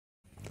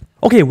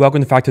Okay, we're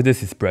going to factor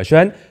this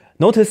expression.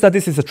 Notice that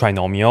this is a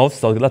trinomial,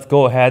 so let's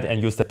go ahead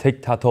and use the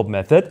tic-tac-toe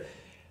method.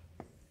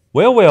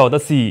 Well,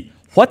 let's see.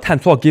 What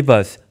times what give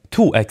us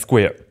 2x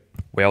squared?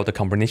 Well, the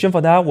combination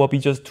for that will be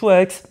just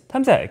 2x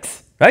times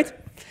x, right?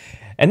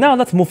 And now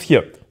let's move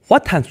here.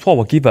 What times what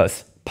will give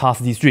us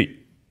positive 3?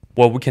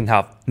 Well, we can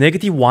have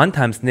negative 1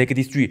 times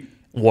negative 3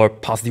 or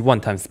positive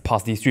 1 times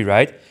positive 3,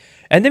 right?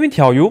 And let me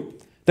tell you,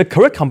 the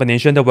correct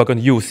combination that we're going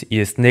to use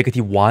is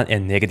negative 1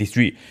 and negative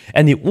 3.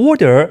 And the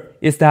order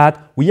is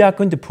that we are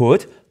going to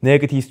put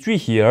negative 3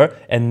 here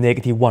and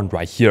negative 1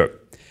 right here.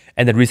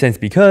 And the reason is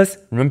because,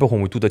 remember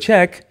when we do the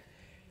check,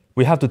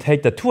 we have to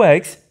take the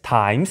 2x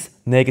times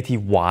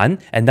negative 1,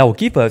 and that will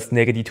give us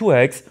negative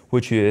 2x,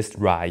 which is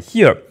right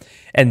here.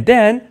 And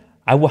then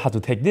I will have to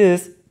take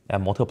this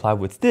and multiply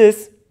with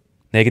this,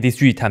 negative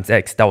 3 times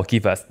x, that will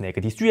give us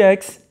negative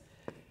 3x.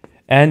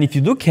 And if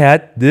you look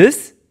at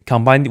this,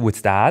 combined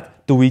with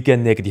that, do we get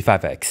negative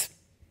 5x?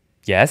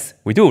 Yes,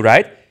 we do,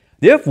 right?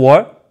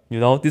 Therefore,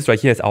 this right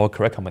here is our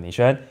correct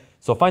combination.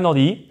 So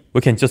finally,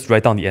 we can just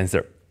write down the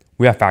answer.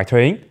 We are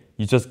factoring,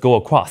 you just go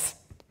across.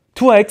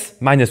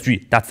 2x minus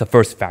 3, that's the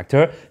first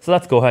factor. So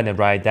let's go ahead and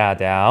write that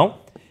down.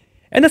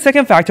 And the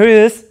second factor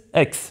is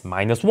x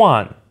minus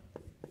 1.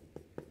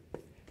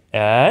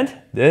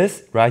 And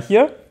this right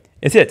here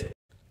is it.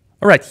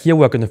 Alright, here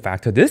we're going to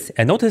factor this,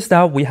 and notice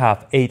that we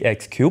have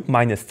 8x cubed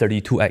minus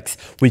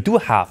 32x. We do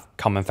have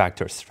common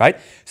factors, right?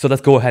 So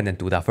let's go ahead and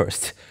do that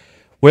first.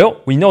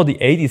 Well, we know the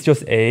 8 is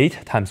just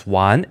 8 times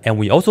 1, and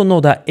we also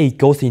know that 8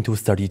 goes into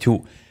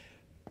 32.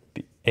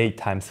 8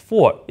 times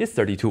 4 is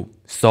 32.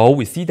 So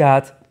we see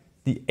that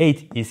the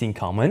 8 is in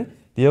common,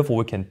 therefore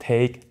we can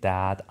take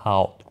that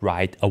out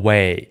right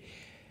away.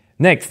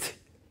 Next,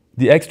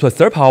 the x to the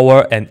third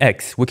power and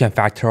x, we can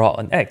factor out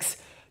an x.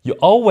 You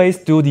always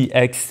do the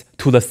x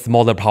to the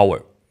smaller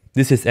power.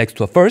 This is x to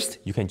the first,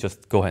 you can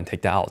just go ahead and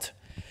take that out.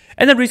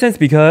 And the reason is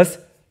because,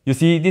 you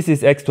see, this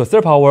is x to the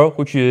third power,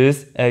 which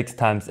is x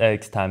times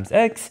x times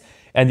x,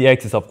 and the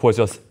x is of course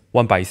just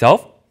 1 by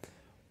itself.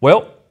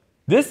 Well,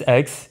 this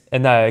x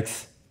and that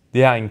x,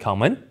 they are in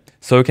common,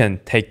 so you can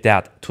take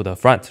that to the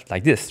front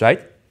like this,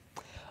 right?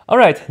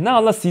 Alright, now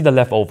let's see the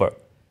leftover.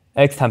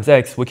 X times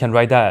x, we can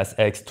write that as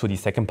x to the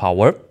second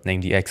power,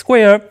 namely x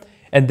squared,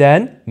 and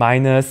then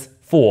minus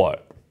 4,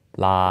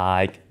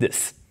 like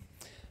this.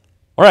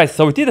 Alright,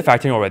 so we did the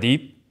factoring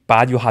already,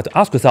 but you have to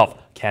ask yourself,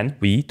 can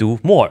we do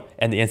more?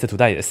 And the answer to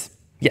that is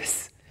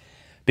yes.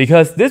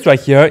 Because this right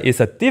here is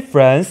a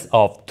difference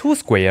of 2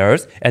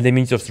 squares, and let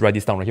me just write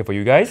this down right here for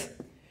you guys.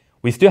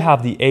 We still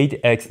have the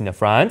 8x in the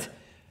front,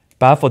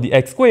 but for the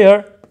x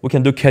squared, we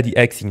can look at the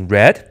x in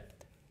red,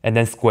 and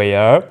then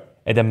square,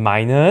 and then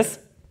minus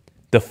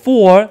the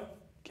 4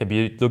 can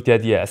be looked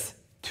at as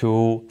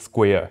 2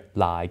 squared,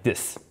 like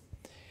this.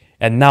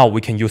 And now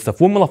we can use the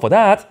formula for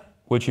that,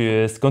 which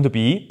is going to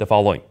be the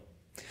following.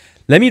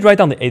 Let me write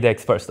down the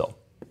 8x first though.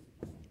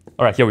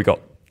 Alright, here we go.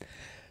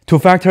 To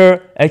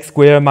factor x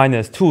squared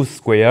minus 2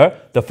 squared,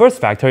 the first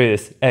factor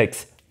is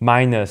x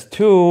minus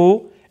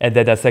 2, and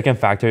then the second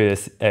factor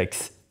is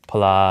x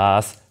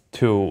plus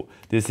 2.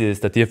 This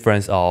is the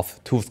difference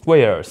of 2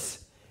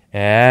 squares.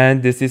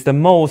 And this is the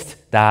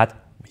most that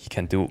we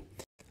can do.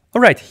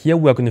 Alright, here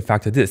we are going to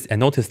factor this, and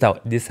notice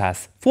that this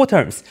has 4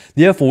 terms.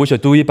 Therefore, we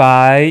should do it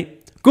by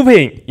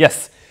grouping.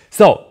 Yes.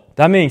 So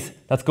that means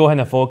let's go ahead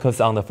and focus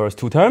on the first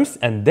 2 terms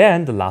and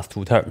then the last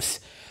 2 terms.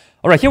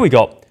 Alright, here we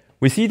go.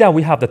 We see that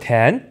we have the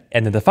 10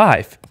 and then the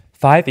 5.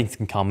 5 is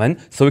in common,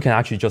 so we can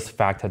actually just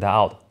factor that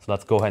out. So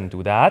let's go ahead and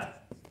do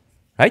that.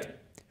 Right?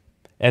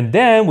 And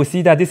then we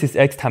see that this is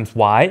x times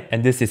y,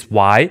 and this is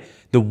y.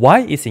 The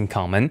y is in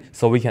common,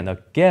 so we can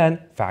again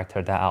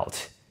factor that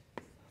out.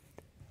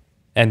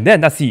 And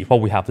then let's see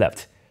what we have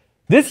left.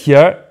 This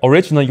here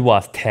originally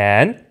was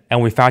 10,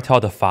 and we factor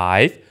out the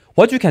 5.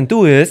 What you can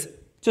do is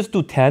just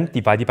do 10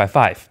 divided by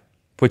 5,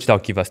 which will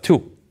give us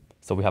 2.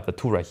 So we have the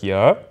 2 right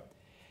here.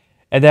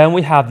 And then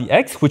we have the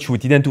x, which we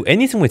didn't do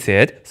anything with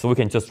it, so we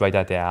can just write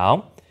that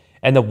down.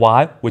 And the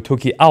y, we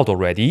took it out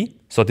already,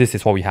 so this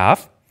is what we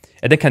have.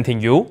 And then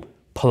continue,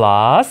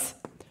 plus,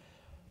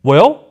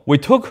 well, we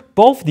took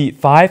both the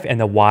 5 and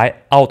the y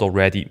out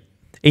already.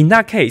 In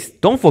that case,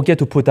 don't forget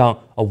to put down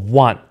a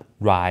 1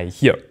 right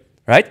here,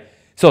 right?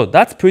 So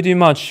that's pretty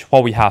much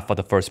what we have for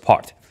the first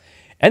part.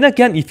 And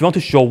again, if you want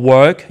to show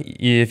work,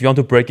 if you want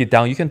to break it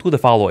down, you can do the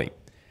following.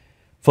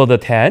 For the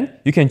 10,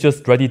 you can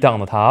just write it down on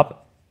the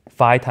top.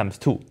 5 times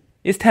 2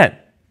 is 10.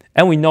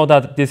 And we know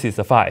that this is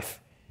a 5.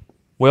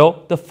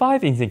 Well, the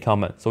 5 is in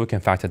common, so we can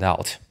factor that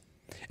out.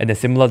 And then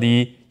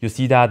similarly, you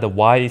see that the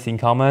y is in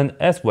common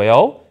as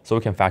well, so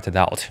we can factor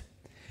that out.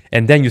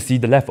 And then you see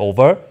the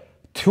leftover,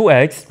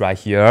 2x right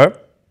here,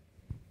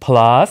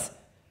 plus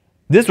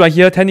this right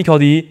here,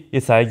 technically,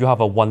 it's like you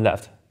have a 1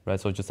 left, right?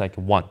 So just like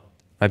 1,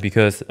 right?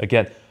 Because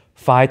again,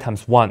 5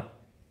 times 1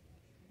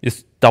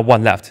 is that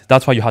 1 left.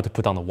 That's why you have to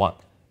put down the 1.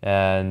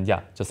 And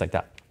yeah, just like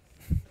that.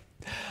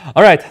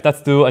 All right,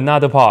 let's do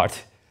another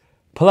part.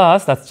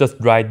 Plus, let's just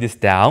write this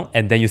down,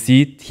 and then you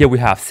see here we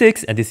have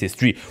 6, and this is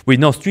 3. We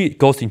know 3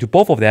 goes into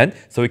both of them,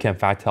 so we can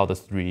factor out the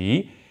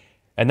 3.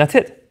 And that's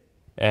it.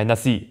 And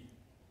let's see.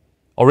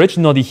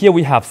 Originally, here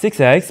we have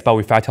 6x, but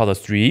we factor out the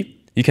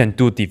 3. You can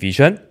do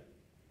division.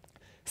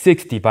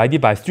 6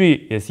 divided by 3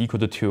 is equal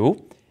to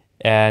 2.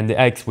 And the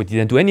x, we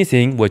didn't do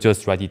anything. We'll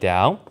just write it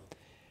down.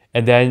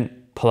 And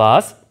then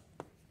plus,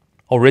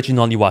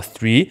 originally was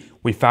 3.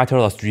 We factor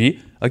out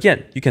 3.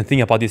 Again, you can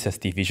think about this as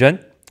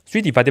division.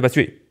 3 divided by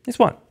 3 is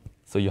 1.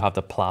 So you have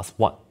the plus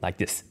 1 like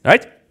this,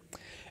 right?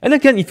 And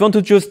again, if you want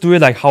to just do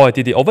it like how I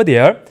did it over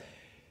there,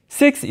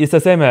 6 is the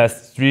same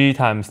as 3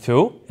 times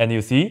 2. And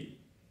you see,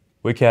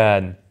 we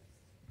can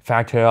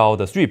factor out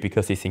the 3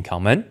 because it's in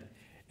common.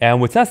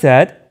 And with that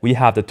said, we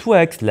have the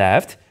 2x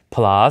left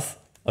plus,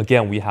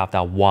 again, we have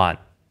that 1,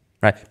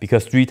 right?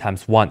 Because 3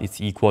 times 1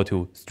 is equal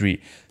to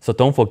 3. So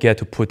don't forget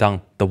to put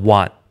down the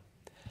 1.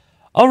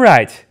 All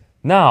right,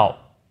 now,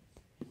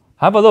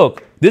 have a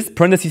look. This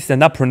parentheses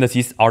and that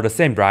parentheses are the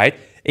same, right?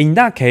 In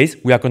that case,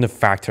 we are going to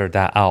factor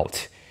that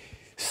out.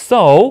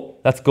 So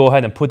let's go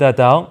ahead and put that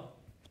down.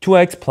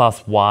 2x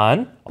plus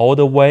 1 all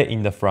the way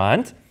in the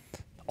front.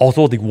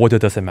 Also, the order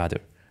doesn't matter,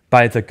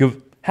 but it's a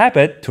good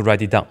habit to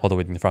write it down all the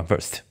way in the front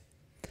first.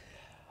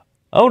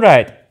 All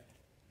right,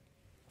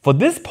 for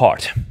this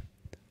part,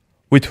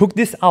 we took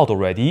this out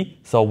already,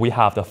 so we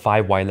have the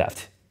 5y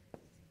left.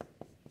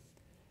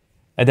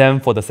 And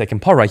then for the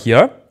second part right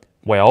here,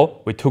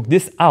 well, we took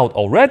this out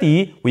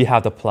already, we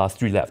have the plus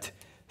 3 left.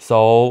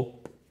 So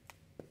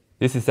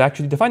this is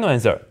actually the final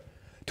answer.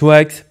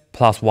 2x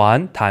plus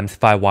 1 times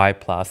 5y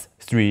plus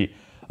 3.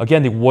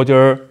 Again, the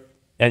order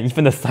and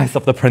even the size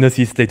of the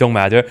parentheses, they don't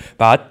matter,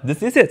 but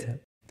this is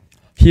it.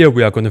 Here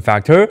we are going to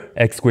factor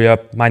x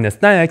squared minus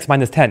 9x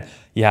minus 10.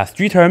 It has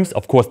 3 terms.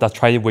 Of course, let's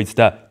try it with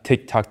the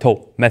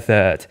tic-tac-toe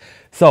method.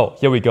 So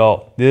here we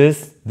go.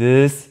 This,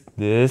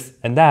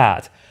 and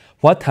that.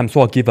 What times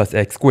what give us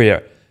x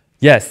squared?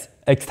 Yes,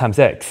 x times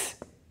x.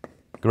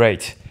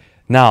 Great.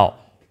 Now,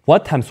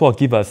 what times what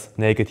give us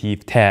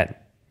negative 10?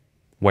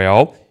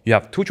 Well, you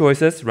have 2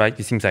 choices, right?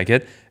 It seems like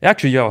it.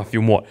 Actually, you have a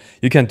few more.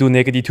 You can do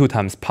negative 2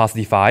 times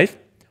positive 5,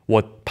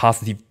 or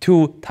positive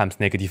 2 times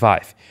negative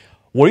 5.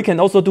 Or you can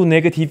also do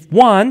negative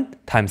 1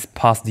 times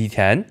positive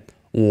 10,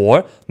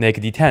 or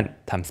negative 10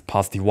 times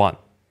positive 1.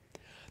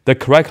 The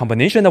correct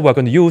combination that we're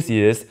going to use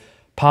is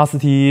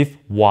positive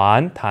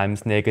 1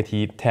 times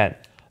negative 10.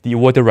 The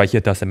order right here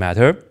doesn't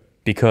matter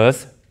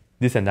because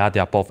this and that, they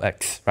are both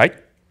x, right?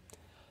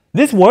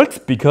 This works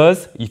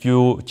because if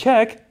you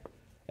check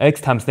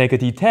x times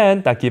negative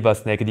 10, that gives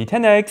us negative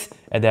 10x,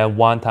 and then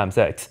 1 times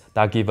x,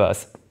 that gives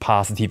us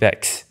positive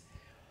x.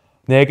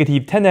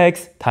 Negative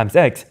 10x times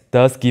x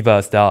does give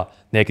us the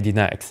negative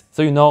 9x.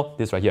 So you know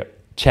this right here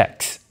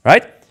checks,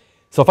 right?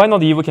 So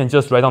finally, we can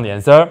just write down the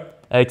answer,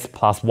 x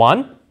plus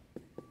 1.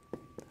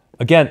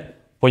 Again,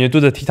 when you do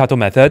the tic-tac-toe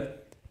method,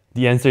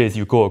 the answer is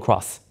you go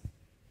across.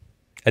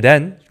 And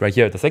then, right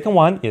here, the second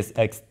one is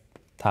x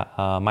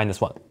minus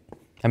 1.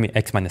 I mean,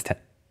 x minus 10.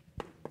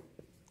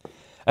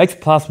 X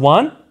plus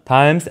 1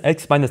 times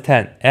x minus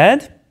 10.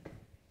 And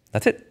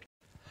that's it.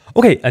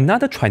 Okay,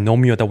 another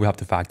trinomial that we have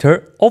to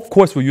factor. Of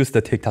course, we use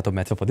the tic-tac-toe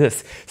method for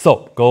this.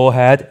 So go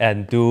ahead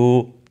and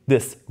do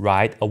this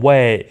right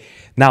away.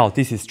 Now,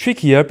 this is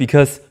trickier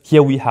because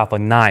here we have a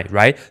 9,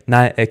 right?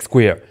 9x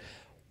squared.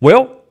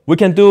 Well, we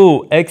can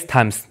do x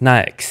times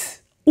 9x.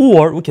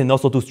 Or we can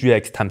also do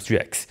 3x times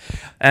 3x.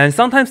 And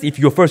sometimes if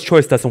your first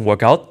choice doesn't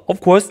work out,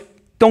 of course,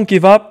 don't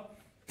give up.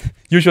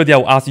 Usually I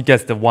will ask you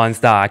guys the ones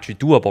that are actually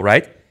doable,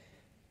 right?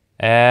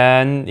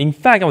 And in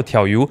fact, I will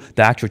tell you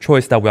the actual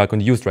choice that we are going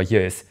to use right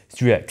here is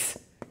 3x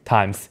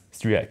times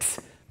 3x.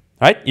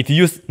 Right? If you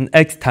use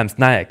x times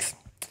 9x,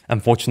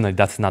 unfortunately,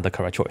 that's not the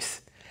correct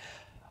choice.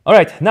 All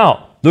right,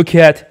 now look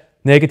at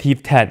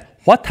negative 10.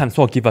 What times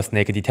what give us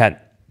negative 10?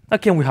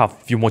 Again, we have a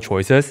few more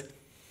choices.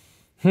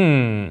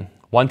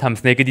 1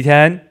 times negative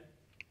 10,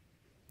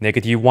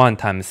 negative 1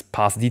 times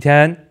positive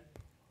 10,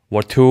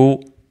 or 2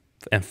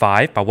 and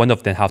 5, but one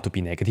of them have to be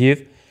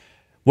negative.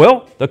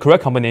 Well, the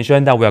correct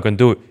combination that we are going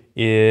to do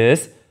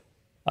is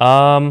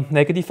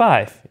negative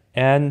 5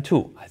 and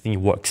 2. I think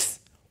it works.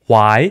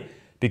 Why?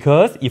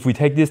 Because if we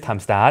take this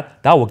times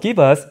that, that will give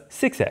us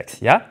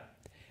 6x, yeah?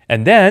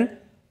 And then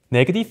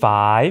negative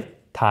 5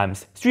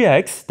 times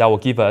 3x, that will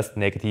give us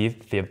negative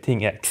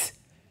 15x.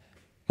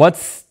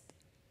 What's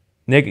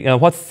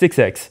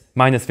 6x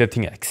minus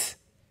 15x?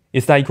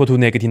 Is that equal to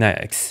negative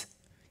 9x?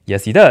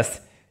 Yes, it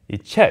does.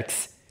 It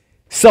checks.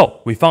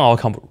 So we found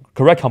our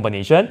correct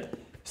combination.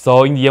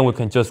 So in the end, we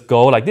can just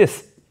go like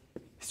this.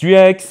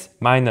 3x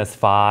minus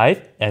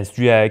 5 and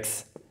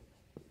 3x.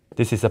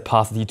 This is a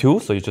positive 2,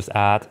 so you just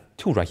add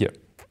 2 right here.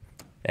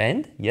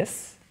 And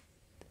yes,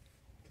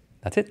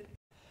 that's it.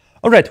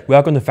 All right, we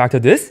are going to factor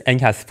this,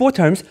 and it has 4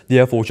 terms,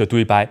 therefore we should do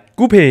it by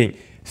grouping.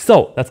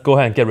 So let's go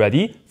ahead and get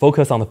ready.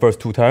 Focus on the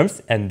first 2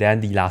 terms and then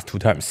the last 2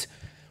 terms.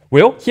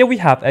 Well, here we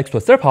have x to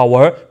the 3rd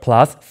power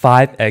plus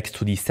 5x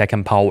to the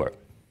 2nd power.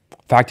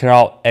 Factor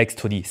out x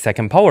to the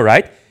 2nd power,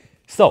 right?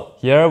 So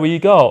here we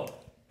go.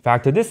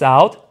 Factor this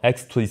out,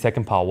 x to the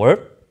 2nd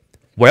power.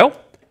 Well,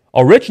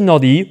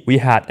 originally we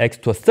had x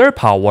to the 3rd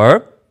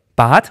power,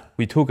 but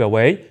we took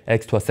away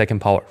x to the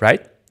 2nd power,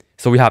 right?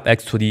 So we have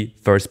x to the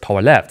first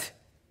power left,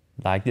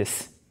 like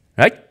this,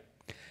 right?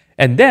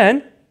 And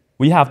then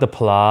we have the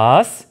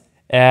plus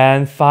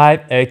and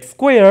 5x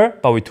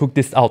squared, but we took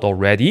this out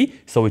already,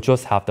 so we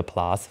just have the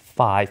plus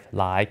 5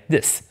 like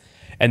this.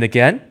 And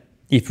again,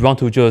 if you want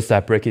to just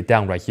break it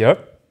down right here,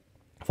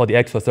 for the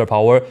x to the third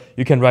power,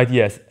 you can write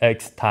it as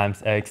x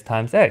times x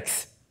times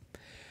x.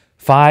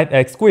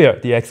 5x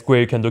squared, the x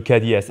squared, you can look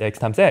at it as x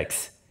times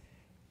x.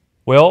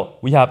 Well,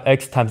 we have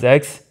x times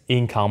x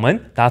in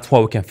common. That's why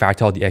we can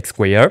factor out the x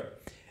squared.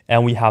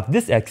 And we have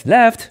this x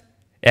left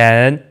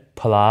and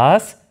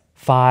plus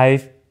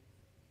 5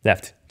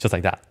 left, just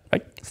like that,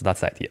 right? So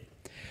that's the idea.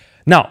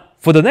 Now,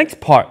 for the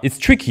next part, it's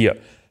trickier.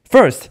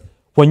 First,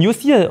 when you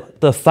see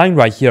the sign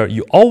right here,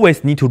 you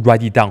always need to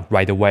write it down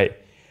right away.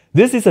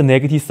 This is a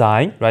negative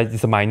sign, right?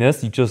 It's a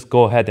minus. You just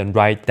go ahead and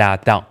write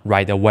that down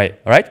right away,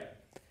 all right?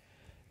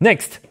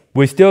 Next,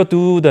 we still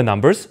do the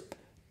numbers.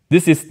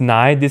 This is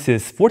 9, this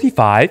is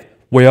 45.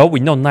 Well, we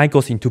know 9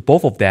 goes into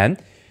both of them.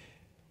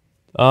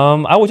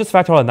 I will just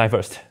factor out 9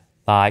 first,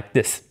 like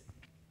this.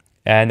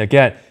 And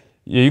again,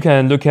 you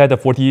can look at the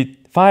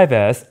 45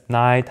 as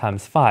 9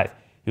 times 5.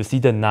 You see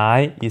the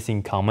 9 is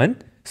in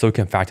common, so you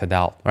can factor that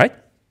out, right?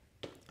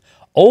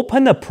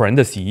 Open the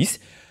parentheses.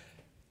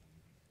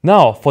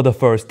 Now, for the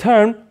first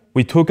term,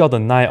 we took out the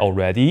 9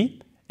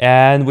 already,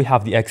 and we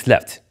have the x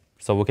left,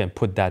 so we can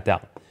put that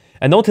down.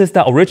 And notice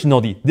that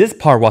originally, this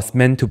part was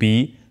meant to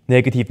be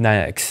negative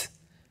 9x.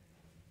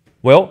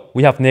 Well,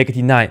 we have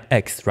negative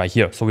 9x right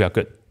here, so we are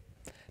good.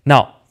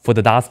 Now, for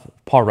the last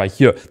part right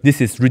here,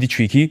 this is really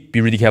tricky. Be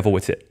really careful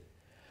with it.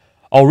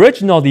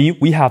 Originally,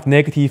 we have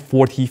negative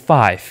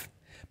 45,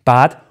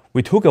 but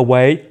we took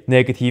away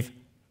negative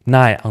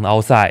 9 on the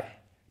outside.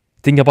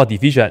 Think about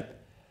division.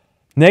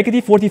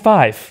 Negative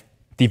 45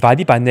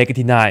 divided by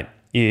negative 9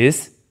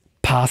 is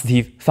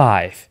positive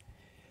 5.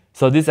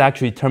 So this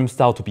actually turns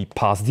out to be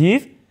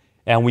positive,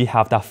 and we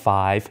have that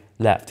 5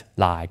 left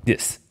like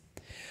this.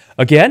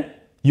 Again,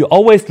 you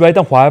always write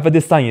down whatever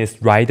this sign is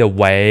right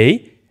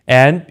away,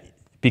 and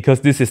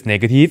because this is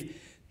negative,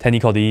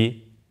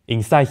 technically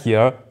inside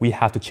here we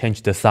have to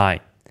change the sign.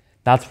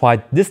 That's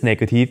why this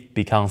negative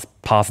becomes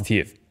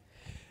positive.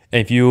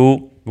 And if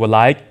you would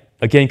like,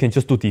 again, you can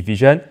just do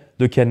division.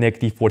 Look at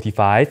negative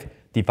 45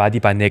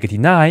 divided by negative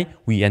 9,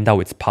 we end up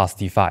with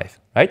positive 5,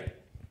 right?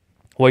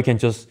 Or you can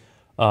just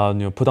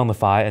put on the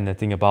 5 and then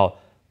think about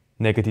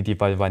negative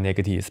divided by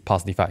negative is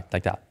positive 5,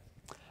 like that.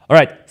 All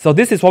right, so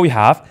this is what we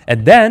have.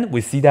 And then we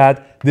see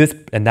that this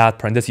and that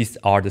parentheses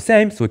are the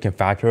same, so we can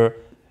factor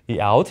it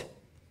out.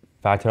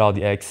 Factor out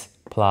the x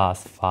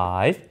plus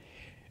 5.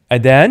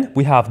 And then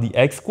we have the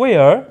x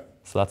squared,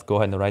 so let's go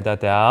ahead and write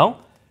that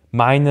down,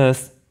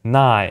 minus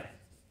 9,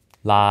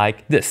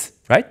 like this,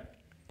 right?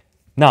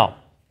 Now,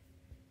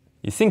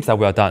 it seems that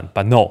we are done,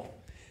 but no,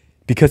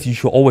 because you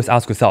should always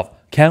ask yourself,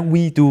 can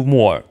we do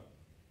more?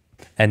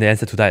 And the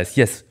answer to that is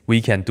yes, we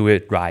can do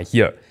it right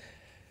here.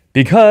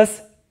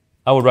 Because,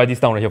 I will write this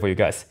down right here for you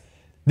guys.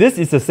 This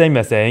is the same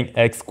as saying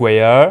x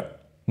squared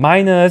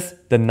minus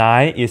the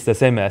 9 is the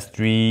same as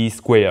 3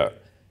 squared.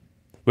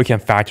 We can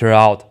factor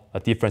out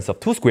a difference of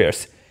 2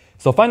 squares.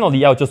 So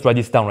finally, I'll just write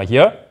this down right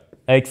here.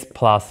 X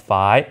plus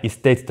 5, it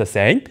stays the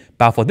same.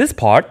 But for this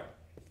part,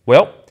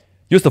 well,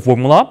 use the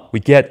formula. We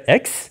get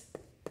x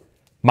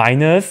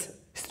minus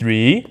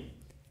 3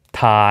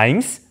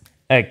 times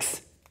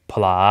x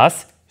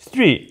plus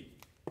 3,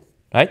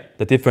 right?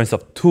 The difference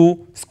of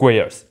 2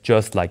 squares,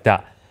 just like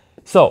that.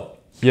 So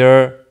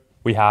here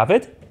we have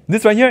it.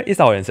 This right here is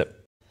our answer.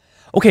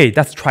 Okay,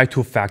 let's try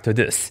to factor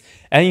this.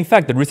 And in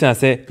fact, the reason I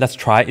say let's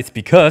try is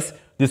because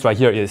this right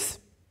here is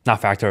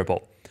not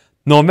factorable.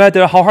 No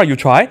matter how hard you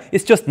try,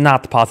 it's just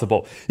not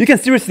possible. You can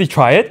seriously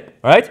try it,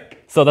 right?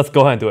 So let's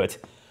go ahead and do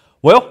it.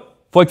 Well,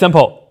 for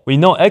example, we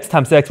know x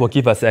times x will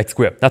give us x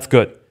squared. That's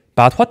good.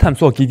 But what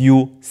times will give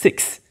you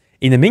 6?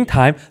 In the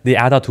meantime, they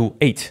add up to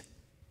 8.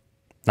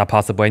 Not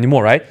possible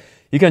anymore, right?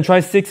 You can try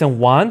 6 and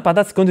 1, but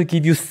that's going to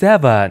give you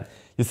 7.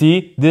 You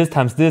see, this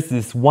times this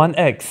is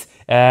 1x,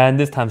 and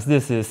this times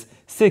this is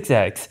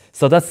 6x.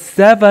 So that's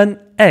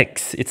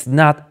 7x. It's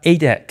not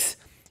 8x.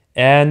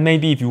 And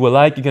maybe if you would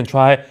like, you can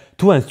try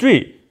 2 and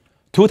 3.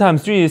 2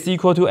 times 3 is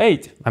equal to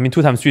 8. I mean,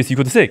 2 times 3 is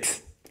equal to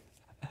 6.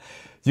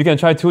 You can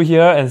try 2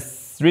 here and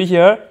 3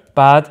 here,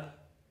 but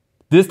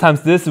this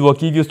times this will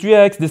give you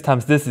 3x, this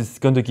times this is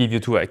going to give you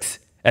 2x.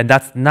 And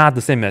that's not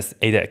the same as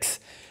 8x.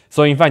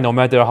 So in fact, no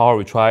matter how hard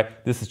we try,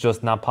 this is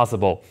just not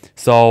possible.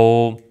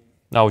 So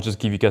I will just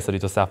give you guys a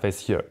little sad face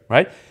here,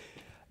 right?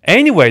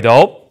 Anyway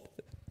though,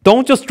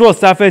 don't just draw a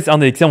sad face on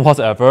the exam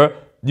whatsoever.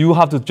 You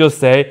have to just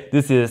say,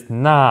 this is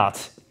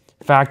not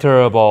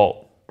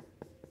factorable.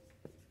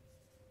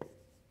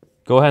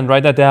 Go ahead and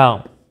write that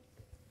down.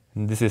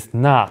 This is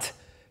not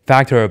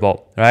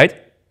factorable, right?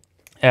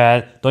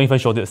 And don't even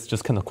show this,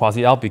 just kind of cross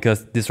it out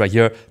because this right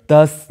here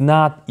does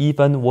not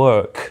even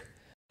work.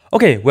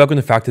 Okay, we're going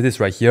to factor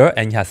this right here,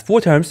 and it has 4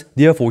 terms,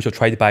 therefore we should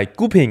try it by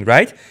grouping,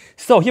 right?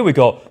 So here we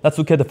go. Let's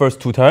look at the first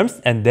 2 terms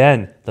and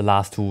then the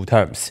last 2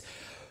 terms.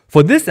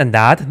 For this and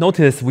that,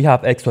 notice we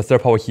have x to the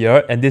third power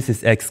here, and this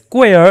is x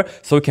squared,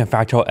 so we can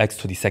factor out x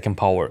to the second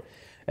power.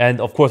 And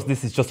of course,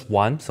 this is just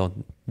 1, so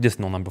there's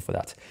no number for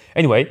that.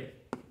 Anyway,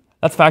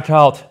 let's factor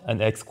out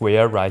an x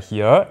squared right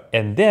here,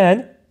 and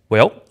then,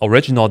 well,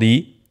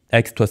 originally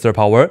x to the third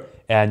power,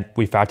 and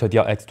we factored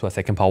out x to the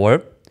second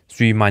power.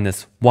 3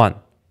 minus 1.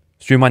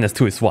 3 minus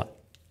 2 is 1.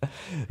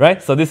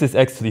 Right? So this is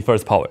x to the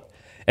first power.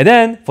 And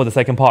then for the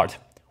second part,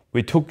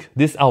 we took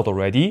this out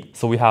already,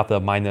 so we have the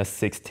minus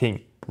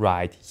 16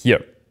 right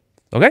here.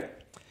 Okay?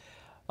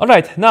 All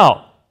right,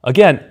 now,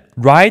 again,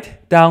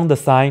 write down the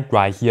sign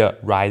right here,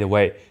 right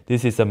away.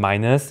 This is a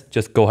minus,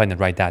 just go ahead and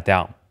write that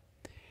down.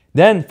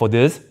 Then for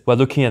this, we're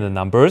looking at the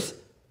numbers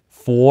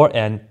 4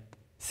 and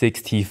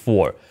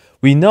 64.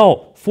 We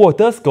know 4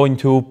 does go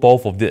into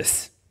both of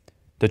this.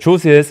 The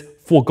truth is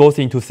 4 goes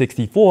into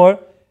 64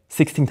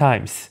 16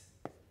 times.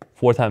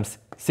 4 times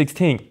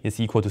 16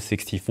 is equal to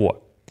 64.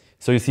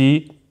 So you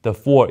see the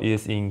 4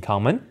 is in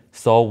common,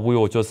 so we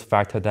will just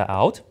factor that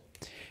out.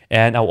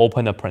 And I'll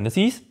open the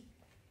parentheses.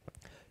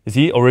 You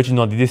see,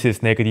 originally this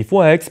is negative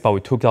 4x, but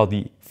we took out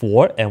the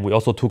 4 and we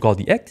also took out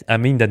the x,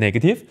 the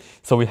negative,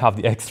 so we have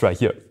the x right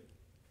here.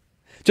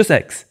 Just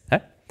x.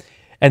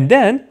 And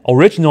then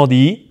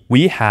originally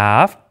we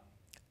have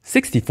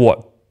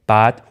 64,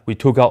 but we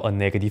took out a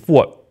negative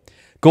 4.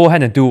 Go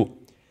ahead and do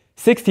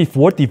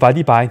 64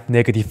 divided by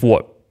negative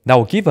 4. That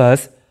will give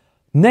us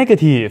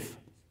negative.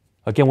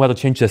 Again, we have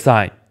to change the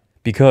sign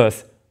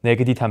because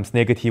negative times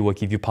negative will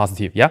give you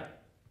positive, yeah?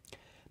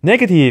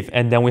 Negative,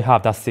 and then we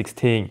have that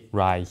 16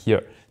 right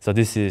here. So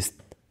this is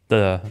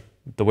the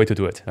way to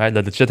do it, right?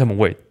 The legitimate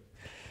way.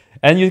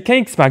 And you can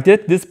expect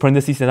it, this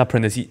parentheses and that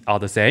parentheses are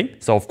the same.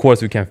 So of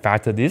course, we can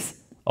factor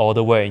this all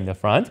the way in the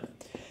front.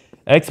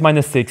 X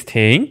minus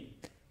 16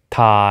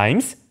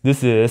 times,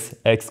 this is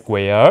x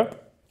squared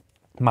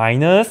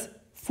minus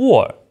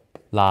 4,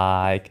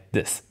 like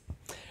this.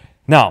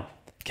 Now,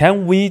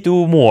 can we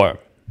do more?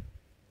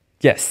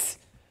 Yes.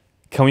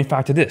 Can we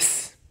factor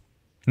this?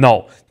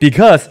 No,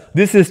 because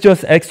this is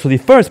just x to the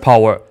first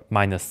power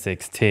minus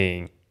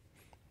 16.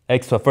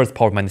 X to the first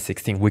power minus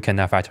 16, we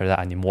cannot factor that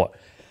anymore.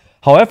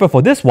 However,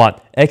 for this one,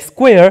 x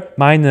squared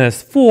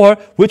minus 4,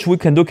 which we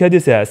can look at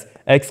this as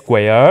x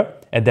squared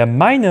and then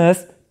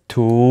minus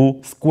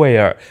 2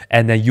 squared,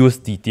 and then use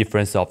the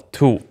difference of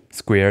 2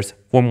 squares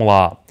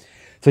formula.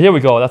 So here we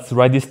go, let's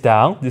write this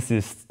down. This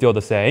is still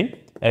the same,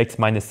 x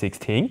minus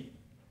 16.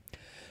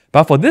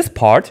 But for this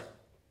part,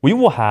 we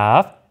will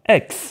have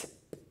x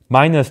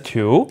minus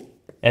 2,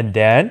 and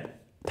then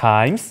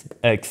times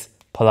x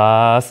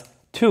plus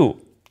 2.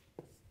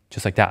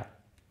 Just like that.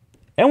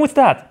 And with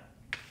that,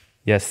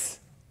 yes,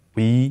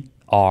 we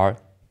are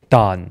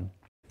done.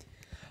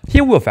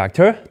 Here we'll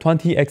factor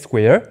 20x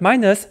squared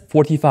minus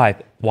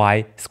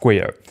 45y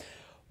squared.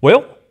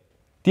 Well,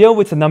 deal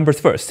with the numbers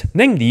first,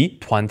 namely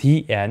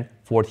 20 and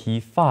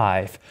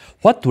 45.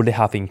 What do they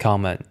have in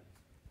common?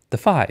 The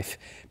 5.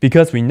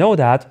 Because we know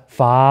that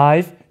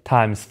 5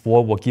 times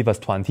 4 will give us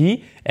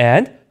 20,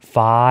 and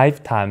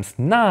 5 times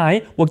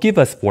 9 will give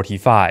us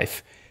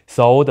 45.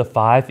 So the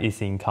 5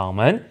 is in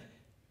common.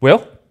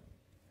 Well,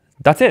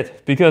 that's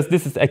it, because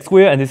this is x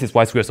squared and this is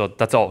y squared, so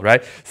that's all,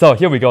 right? So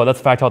here we go,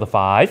 let's factor out the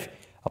 5.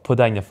 I'll put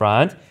that in the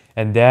front.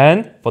 And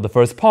then for the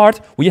first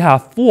part, we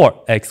have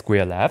 4x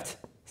squared left.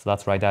 So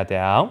let's write that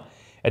down.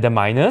 And then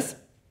minus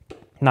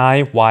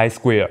 9y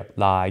squared,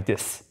 like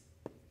this.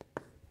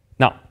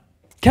 Now,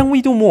 can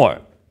we do more?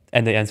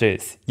 And the answer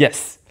is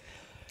yes.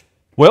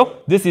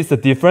 Well, this is the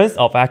difference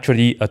of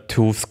actually a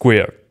 2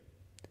 squared.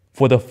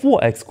 For the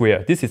 4x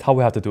squared, this is how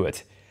we have to do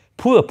it.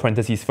 Put a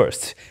parenthesis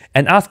first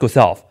and ask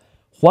yourself,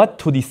 what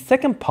to the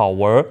second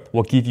power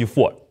will give you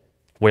 4?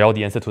 Well,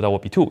 the answer to that will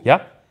be 2,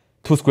 yeah?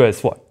 2 squared is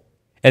 4.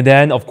 And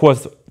then, of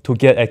course, to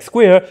get x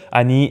squared,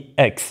 I need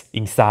x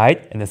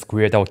inside, and then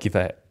square, that will give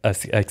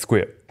us x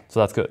squared.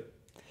 So that's good.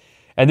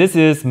 And this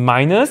is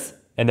minus,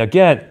 and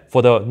again,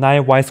 for the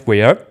 9y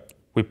squared,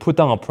 we put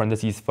down a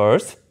parenthesis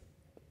first,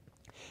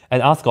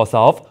 and ask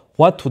ourselves,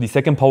 what to the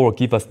second power will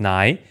give us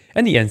 9?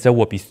 And the answer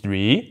will be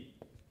 3.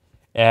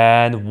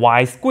 And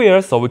y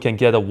squared, so we can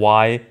get a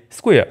y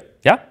squared,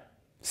 yeah?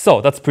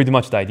 So that's pretty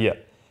much the idea.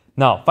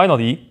 Now,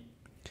 finally,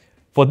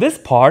 for this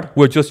part,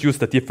 we'll just use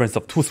the difference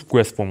of 2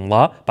 squares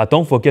formula, but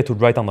don't forget to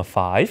write down the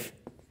 5.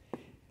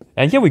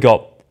 And here we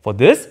go. For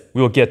this,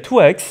 we will get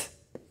 2x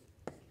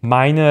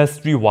minus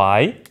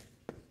 3y,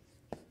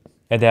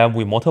 and then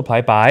we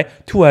multiply by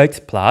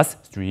 2x plus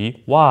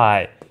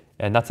 3y.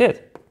 And that's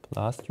it.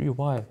 Plus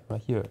 3y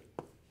right here.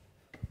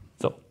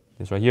 So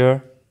this right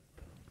here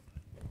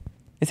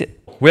is it.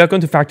 We are going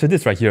to factor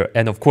this right here.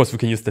 And of course, we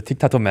can use the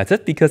tic-tac-toe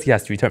method because it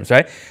has 3 terms,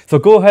 right? So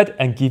go ahead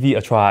and give it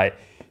a try.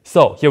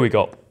 So here we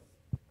go.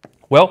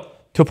 Well,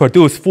 to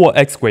produce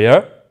 4x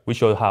squared, we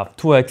should have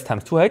 2x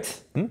times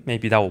 2x.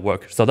 Maybe that will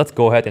work. So let's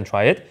go ahead and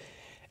try it.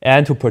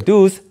 And to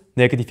produce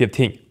negative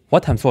 15,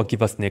 what times 4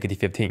 give us negative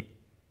 15?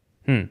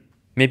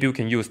 Maybe we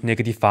can use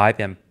negative 5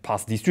 and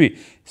positive 3.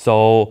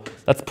 So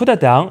let's put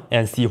that down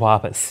and see what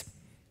happens.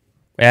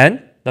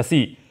 And let's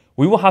see,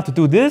 we will have to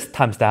do this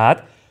times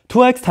that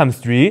 2x times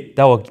 3,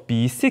 that will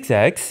be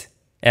 6x.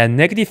 And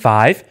negative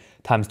 5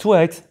 times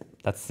 2x,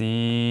 let's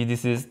see,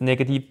 this is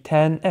negative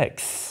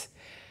 10x.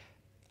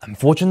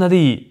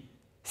 Unfortunately,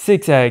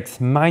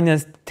 6x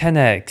minus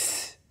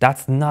 10x,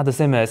 that's not the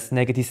same as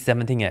negative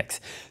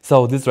 17x.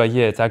 So this right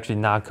here is actually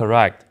not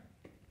correct.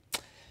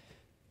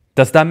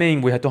 Does that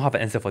mean we don't have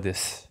an answer for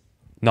this?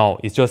 No,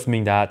 it just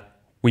means that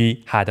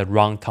we had a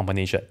wrong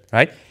combination,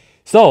 right?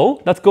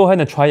 So let's go ahead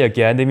and try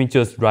again. Let me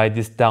just write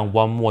this down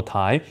one more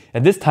time.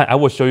 And this time I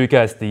will show you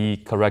guys the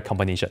correct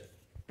combination.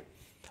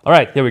 All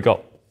right, here we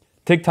go.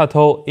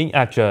 Tic-tac-toe in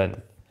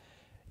action.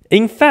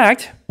 In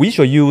fact, we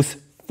should use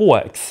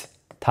 4x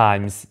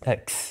times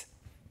x.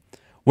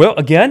 Well,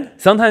 again,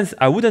 sometimes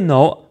I wouldn't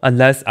know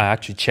unless I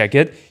actually check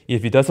it.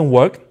 If it doesn't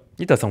work,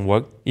 it doesn't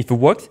work. If it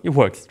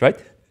works, right?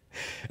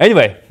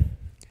 Anyway,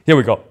 here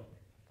we go.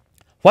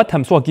 What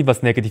times 4 give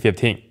us negative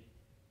 15?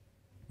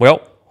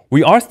 Well,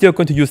 we are still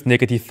going to use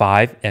negative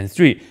 5 and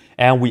 3.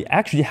 And we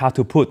actually have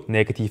to put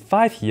negative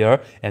 5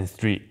 here and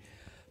 3.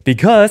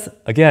 Because,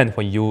 again,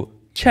 when you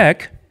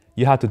check,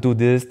 you have to do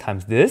this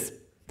times this.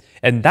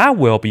 And that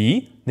will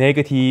be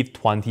negative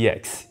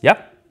 20x.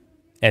 Yep.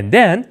 And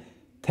then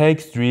take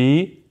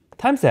 3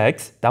 times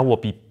x. That will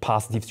be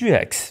positive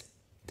 3x.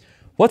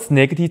 What's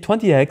negative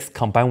 20x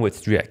combined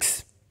with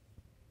 3x?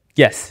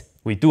 Yes,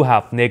 we do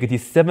have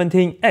negative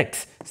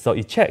 17x. So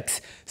it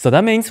checks. So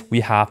that means we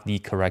have the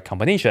correct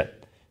combination.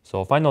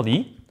 So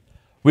finally,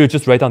 we'll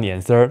just write down the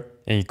answer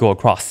and go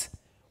across.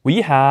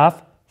 We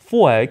have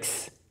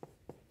 4x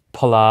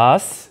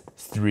plus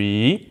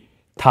 3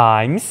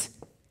 times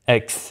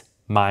x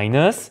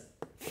minus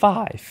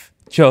 5.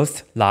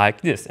 Just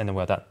like this, and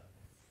we're done.